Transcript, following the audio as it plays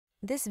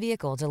This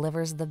vehicle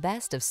delivers the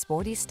best of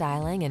sporty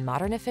styling and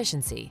modern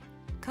efficiency.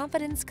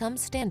 Confidence comes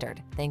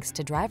standard thanks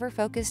to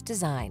driver-focused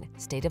design,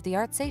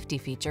 state-of-the-art safety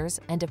features,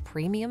 and a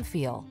premium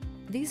feel.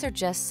 These are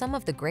just some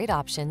of the great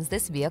options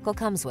this vehicle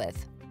comes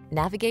with: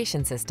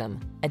 navigation system,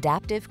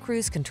 adaptive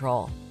cruise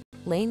control,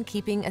 lane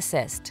keeping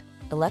assist,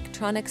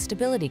 electronic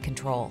stability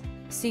control,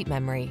 seat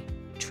memory,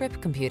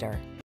 trip computer,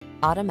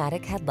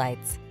 automatic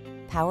headlights,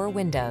 power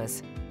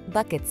windows,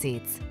 bucket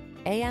seats,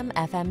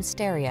 AM/FM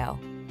stereo.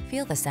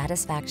 Feel the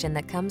satisfaction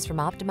that comes from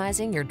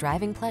optimizing your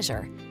driving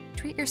pleasure.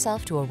 Treat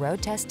yourself to a road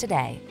test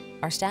today.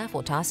 Our staff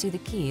will toss you the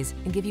keys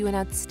and give you an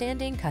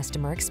outstanding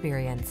customer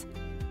experience.